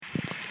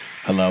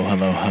Hello,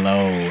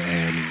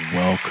 and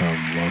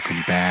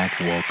welcome back.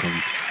 Welcome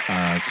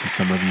to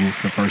some of you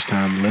for first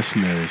time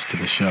listeners to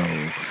the show.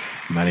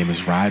 My name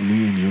is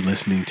Rodney, and you're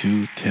listening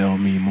to Tell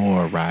Me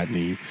More,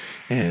 Rodney.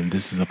 And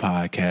this is a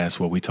podcast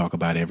where we talk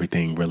about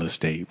everything real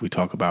estate. We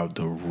talk about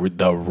the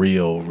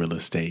real real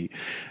estate.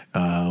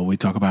 We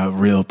talk about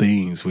real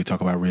things. We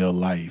talk about real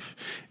life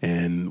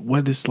and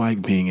what it's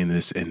like being in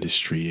this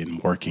industry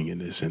and working in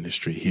this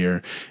industry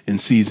here in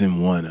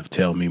season 1 of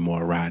Tell Me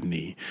More,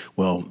 Rodney.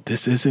 Well,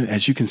 this isn't,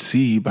 as you can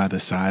see by the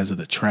size of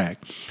the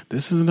track,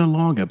 this isn't a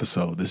long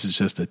episode. This is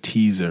just a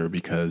teaser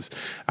because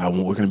we're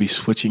going to be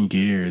switching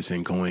gears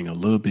and going a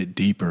little bit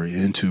deeper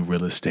into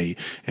real estate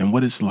and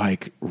what it's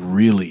like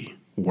really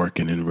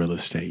working in real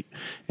estate.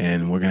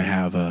 And we're going to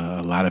have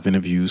a lot of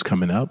interviews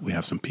coming up. We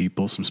have some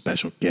people, some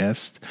special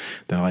guests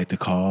that I like to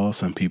call,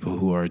 some people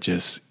who are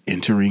just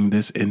entering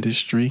this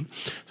industry,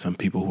 some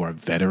people who are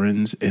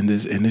veterans in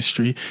this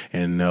industry.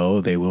 And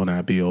no, they will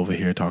not be over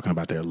here talking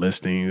about their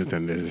listings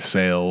and their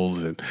sales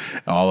and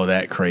all of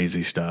that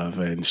crazy stuff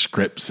and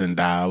scripts and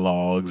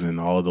dialogues and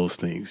all of those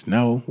things.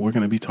 No, we're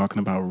going to be talking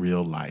about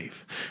real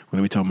life. We're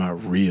going to be talking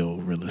about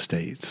real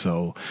estate.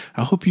 So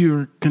I hope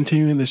you're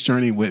continuing this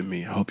journey with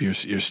me. I hope you're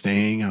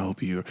staying. I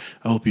hope you're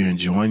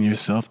enjoying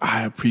yourself.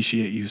 I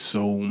appreciate you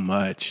so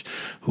much,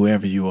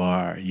 whoever you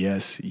are.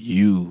 Yes,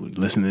 you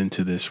listening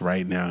to this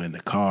right now in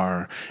the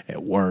car,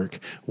 at work,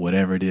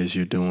 whatever it is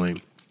you're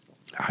doing.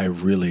 I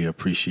really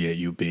appreciate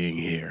you being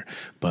here,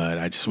 but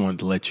I just wanted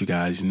to let you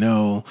guys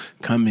know,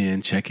 come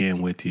in, check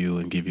in with you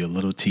and give you a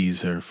little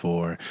teaser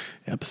for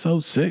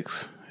episode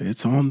 6.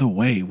 It's on the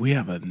way. We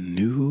have a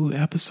new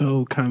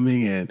episode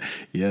coming, and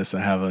yes, I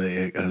have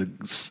a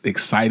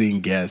exciting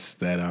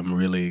guest that I'm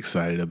really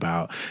excited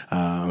about.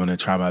 I'm going to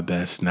try my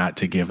best not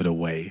to give it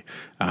away,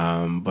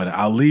 but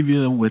I'll leave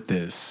you with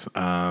this.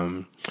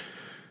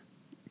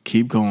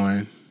 Keep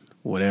going,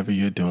 whatever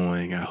you're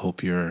doing. I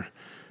hope you're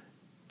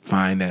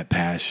find that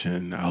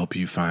passion. I hope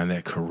you find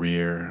that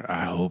career.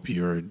 I hope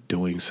you're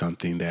doing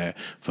something that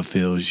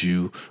fulfills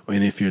you.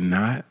 And if you're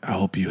not, I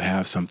hope you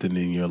have something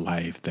in your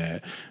life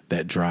that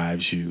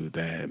drives you,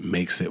 that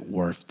makes it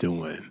worth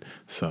doing.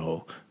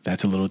 So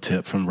that's a little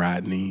tip from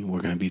Rodney. We're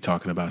going to be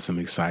talking about some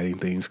exciting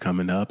things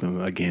coming up.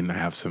 And again, I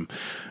have some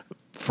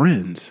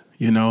friends,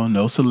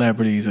 no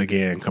celebrities.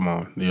 Again, come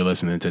on, you're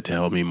listening to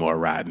Tell Me More,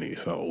 Rodney.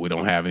 So we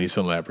don't have any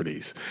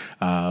celebrities,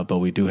 but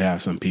we do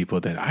have some people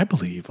that I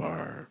believe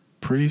are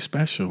pretty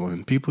special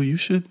and people you're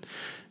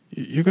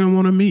going to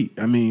want to meet.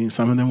 I mean,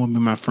 some of them will be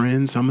my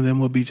friends. Some of them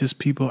will be just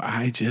people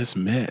I just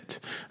met,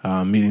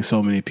 meeting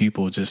so many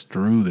people just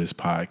through this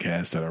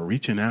podcast that are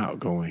reaching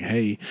out going,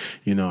 hey,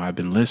 I've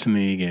been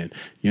listening and,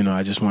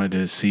 I just wanted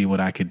to see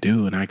what I could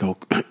do. And I go,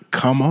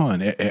 come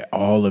on,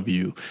 all of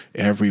you,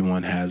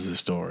 everyone has a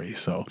story.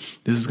 So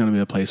this is going to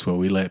be a place where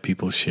we let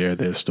people share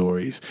their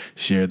stories,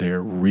 share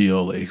their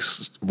real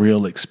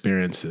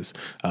experiences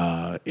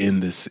in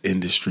this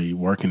industry,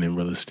 working in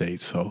real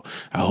estate. So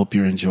I hope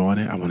you're enjoying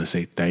it. I want to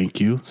say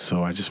thank you.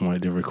 So I just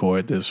wanted to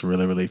record this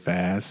really, really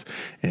fast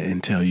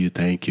and tell you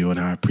thank you. And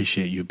I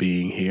appreciate you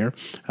being here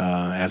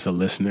as a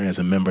listener, as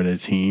a member of the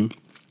team.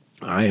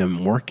 I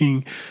am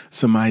working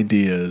some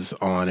ideas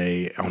on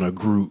a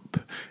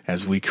group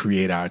as we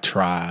create our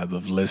tribe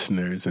of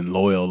listeners and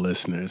loyal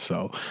listeners.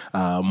 So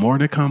more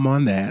to come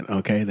on that.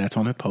 Okay, that's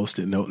on a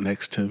Post-it note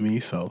next to me.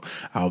 So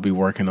I'll be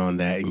working on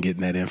that and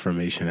getting that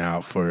information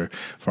out for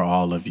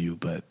all of you.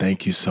 But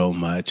thank you so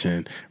much.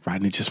 And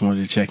Rodney just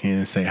wanted to check in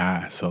and say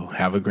hi. So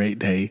have a great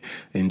day.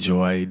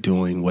 Enjoy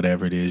doing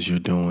whatever it is you're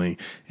doing.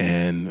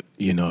 And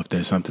if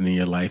there's something in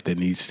your life that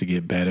needs to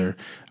get better,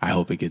 I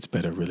hope it gets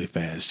better really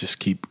fast. Just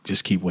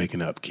keep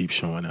waking up, keep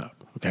showing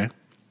up, okay?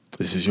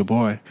 This is your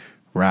boy,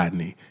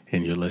 Rodney,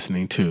 and you're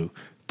listening to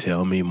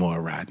Tell Me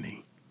More,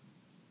 Rodney.